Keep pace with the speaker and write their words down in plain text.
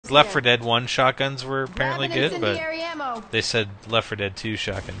Left 4 Dead 1 shotguns were apparently good, but ammo. they said Left 4 Dead 2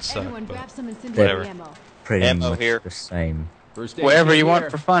 shotguns suck. Everyone But grab some incendiary whatever. ammo. Pretty Ammo much here. the same. Whatever you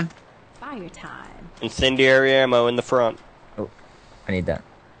want for fun. Fire time. Incendiary ammo in the front. Oh, I need that.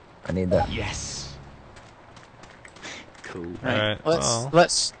 I need that. Yes. Cool. Alright,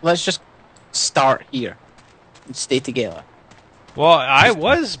 Let's just start here and stay together. Well, I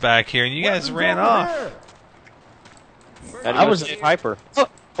was back here and you guys ran off. I was Hyper. I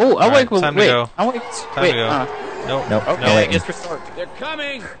Alright, wait. time to go. I wait. Time to go. Nope. Nope. Okay, No. I guess we're starting. They're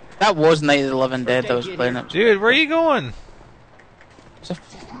coming. That was Night of the Living Dead that was playing it. Dude, where are you going?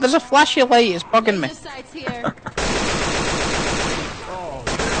 There's a flashy light. It's bugging me. Laser sights here.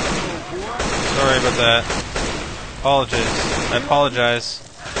 Sorry about that. I apologize.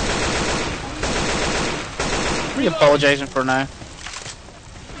 What are you apologizing for now?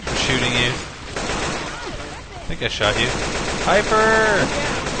 For shooting you. I think I shot you. Hyper!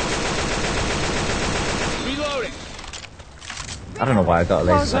 Reloading. I don't know why I got a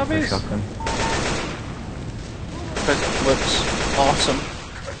laser sight for a zombies. shotgun. Because it looks awesome.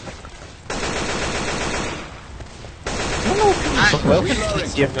 Well,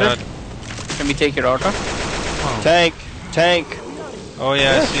 God. can we take your order? Tank. Oh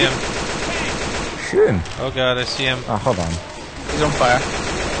yeah, I see him. Shoot him. Oh god, I see him. Oh, hold on. He's on fire.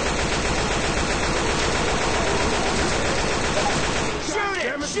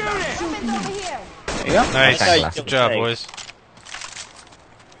 Shoot it. Humans over here. There you go. Nice. That's how you Good job, tank. boys.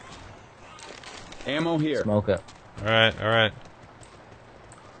 Ammo here. Smoke it. Alright.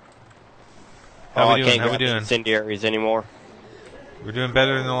 Oh, How I we doing? can't How we grab the doing? incendiaries anymore. We're doing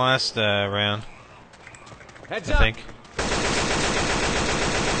better than the last round, Heads I up. think.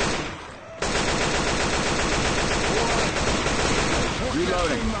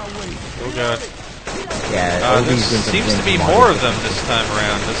 Reloading. Oh god. Yeah, all There these guns are seems to be doing more commodity. of them this time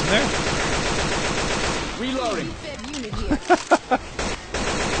around, doesn't there? Reloading. Fed unit here.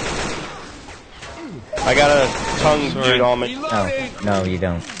 I got a tongue Sorry. dude on me. Reloading. No, you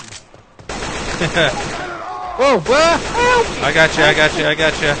don't. Whoa, help! I got you.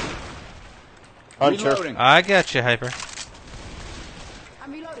 Hunter. Reloading. I got you, Hyper.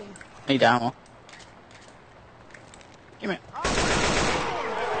 I'm reloading. Need ammo. Give me.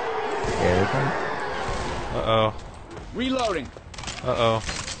 Here we go. Uh-oh. Reloading. Uh-oh.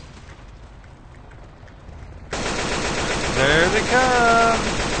 There they come!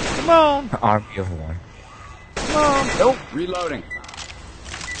 Come on! Army of one. Come on! Nope. Reloading.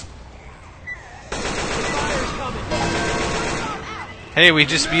 Hey, we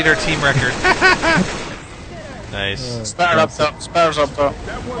just beat our team record. Nice. Spare up top. Spares up top.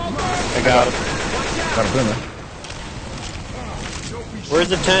 I got him. Got a boomer. Where's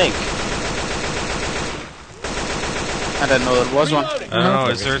the tank? I didn't know there was one. I don't know,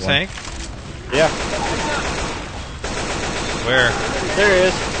 is there a tank? Yeah, Where? there he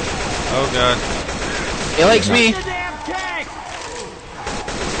is. Oh god. He likes me. Damn tank.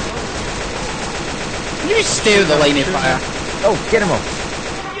 Can you stay with the line of fire? Oh, get him up.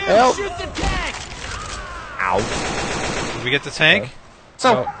 Help! Shoot the tank. Ow. Did we get the tank?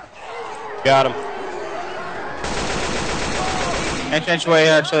 So, Got him. entrance way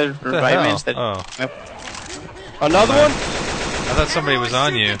actually What the revive me hell? instead. Oh. Yep. Another one? I thought somebody was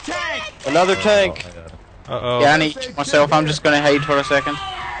on you. Tank. Another tank. Uh-oh. Yeah, I need to check myself. I'm just gonna hide for a second.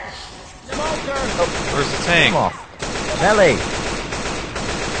 Where's the tank? Come off. Nelly.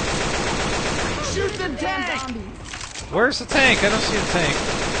 Shoot the tank. Where's the tank? I don't see the tank.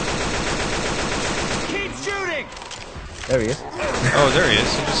 Keep shooting. There he is. Oh, there he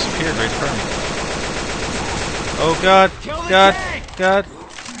is. He just appeared right in front of me. Oh god. Kill the God. tank.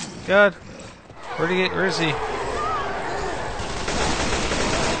 God. Where is he?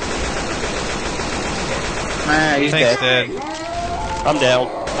 Nah, he's Tank's dead. dead. I'm down.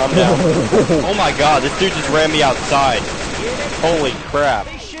 Oh my god, this dude just ran me outside. Holy crap.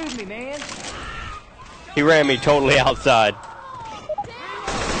 They shoot me, man. He ran me totally outside.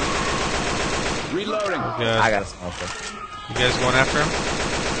 Reloading. Oh I god. gotta smoke it. You guys going after him?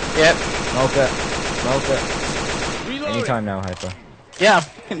 Yep. Smoke it. Smoke it. Reloading. Anytime now, Hyper. Yeah,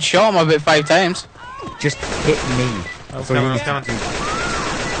 I can show him about 5 times. Just hit me. I'm So you coming. need to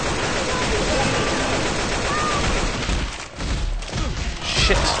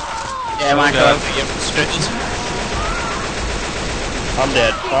Shit. Yeah, man, God. got you stretched. I'm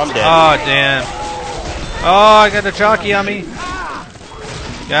dead. Oh, damn. Oh, I got a jockey on me.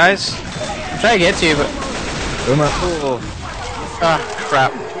 Guys? I'm trying to get to you, but Boomer. ah,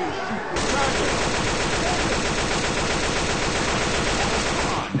 crap.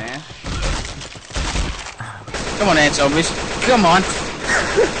 Man. Come on, ant zombies. Come on.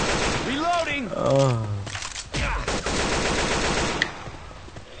 Oh.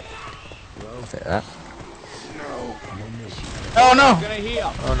 I'll take that. Oh no! Gonna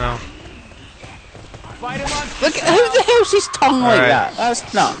heal. Oh no. Fight him on. Look, who the hell's his tongue like Alright. that?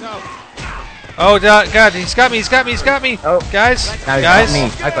 That's not. Oh God, he's got me, he's got me, he's got me. Oh. Guys, Now he's guys, got me.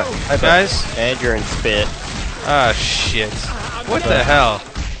 Hyper. guys. And you're in spit. Ah, shit. What the hell?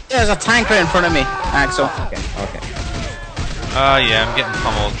 There's a tank right in front of me, Axel. Okay. Ah, yeah, I'm getting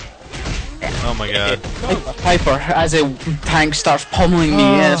pummeled. Oh my God. Piper, as a tank starts pummeling me.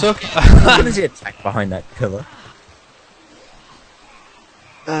 Yeah, it's okay. What is the attack behind that pillar?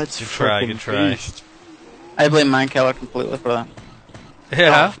 That's Good try, good try. I blame Mankiller completely for that.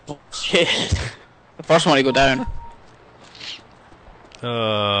 Yeah. Shit. The first one to go down,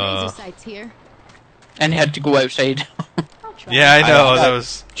 Laser sights here. and he had to go outside. I'll try. Yeah, I know. That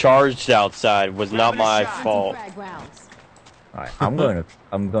was. Charged outside was not my Some fault. frag rounds. Alright, I'm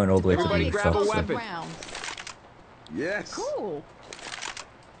going all the way to Everybody the grab a top. So weapon. Rounds. Yes. Cool.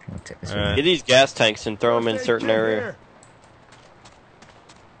 I'll take this Alright. Get these gas tanks and throw them in certain area.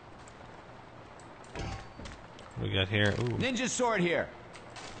 What we got here? Ooh. Ninja sword here.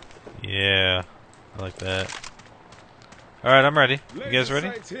 Yeah. I like that. Alright, I'm ready. You guys ready?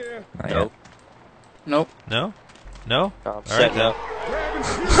 Not yet. Nope. Nope. No? No? I'm Alright, setting then. up.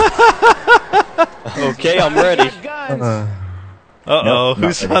 Okay, I'm ready. Guns. Uh-oh, Nope, not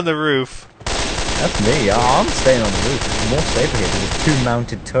who's ready. on the roof? That's me. I'm staying on the roof. It's more safer here. There's 2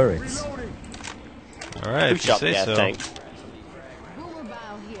 mounted turrets. Alright, Who if you shot the say gas so. tank? Boomer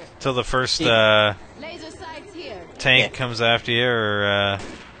bow here. Till the first Laser sights here. tank comes after you, or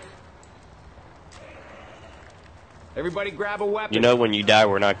Everybody grab a weapon. You know when you die,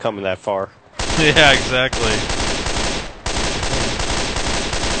 we're not coming that far. yeah, exactly.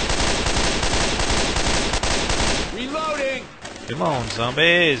 Reloading. Come on,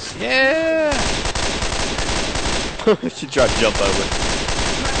 zombies! Yeah! She tried to jump over.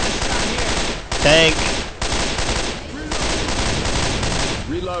 Tank.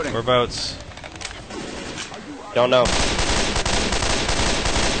 Reloading. Whereabouts? Don't know.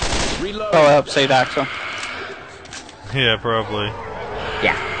 Reloading. Probably upside Axel. Yeah, probably.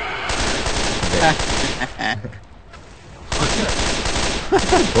 Yeah.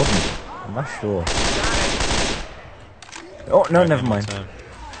 Button. I'm not sure. Oh, no, Alright, never one more mind. time.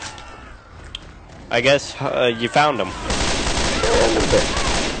 I guess you found them. A little bit.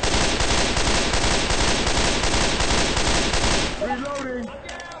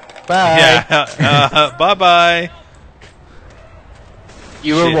 Bye. Yeah, bye-bye.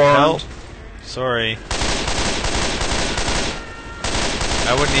 You were Shit, warned. help. Sorry.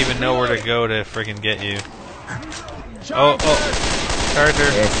 I wouldn't even know where to go to freaking get you. Oh, Charger.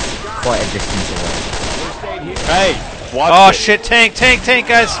 It's quite a distance away. Hey, watch Oh it. shit, tank,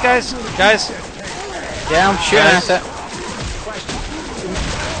 guys. Yeah, I'm shooting Guys. at it.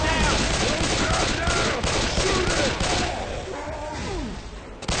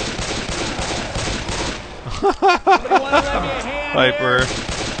 Piper.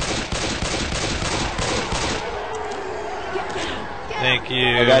 Thank you.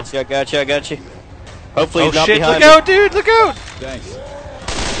 I got you. Hopefully Oh he's not shit, behind look me. out, dude, look out! Thanks.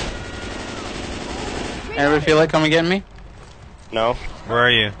 Anybody feel like coming getting me? No. Where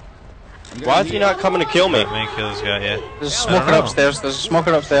are you? Why is he not coming to kill me? Main killer's got you. There's a I smoker don't know. upstairs. There's a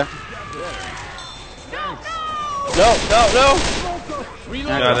smoker upstairs. No.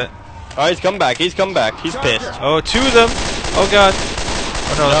 Got it. Oh, he's come back. He's pissed. Oh, 2 of them! Oh god.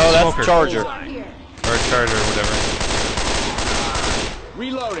 Oh no, No, that's a that's smoker. Charger. Here. Or a charger, or whatever.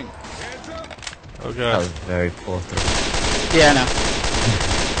 Reloading. Oh That was god. very poor throw. Yeah, I know.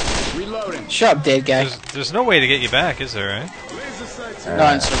 Reloading. Shut up, dead guy. There's no way to get you back, is there, right?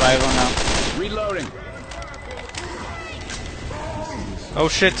 Not in survival now. Reloading. Oh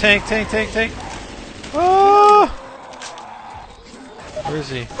shit, tank. Oh! Where is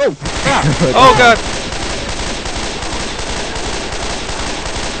he? Oh, crap. Oh god!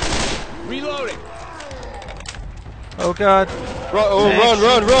 Reloading. Oh god. Run.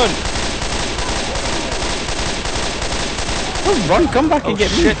 Oh, run, come back Oh and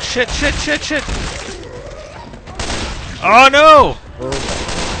get me. shit. Oh no!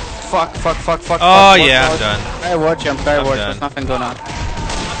 Fuck. Oh yeah, I'm done. Try watch, I'm trying I'm to watch. done. There's nothing going on.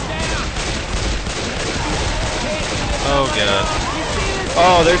 Oh god.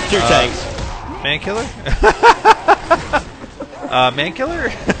 Oh, there's 2 tanks. Man killer? Man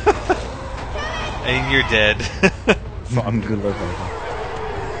killer? And you're dead. I'm good looking.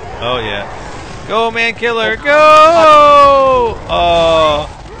 Oh yeah. Go man killer, go! Oh,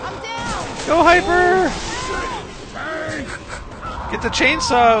 I'm down. go Hyper! Get the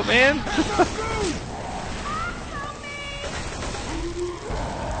chainsaw, man!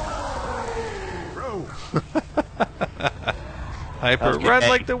 Hyper, Okay. run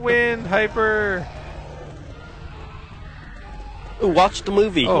like the wind, Hyper. Ooh, watch the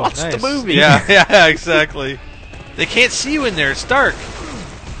movie. Oh, watch nice. the movie. Yeah, yeah, exactly. They can't see you in there. It's dark.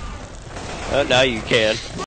 Now you can.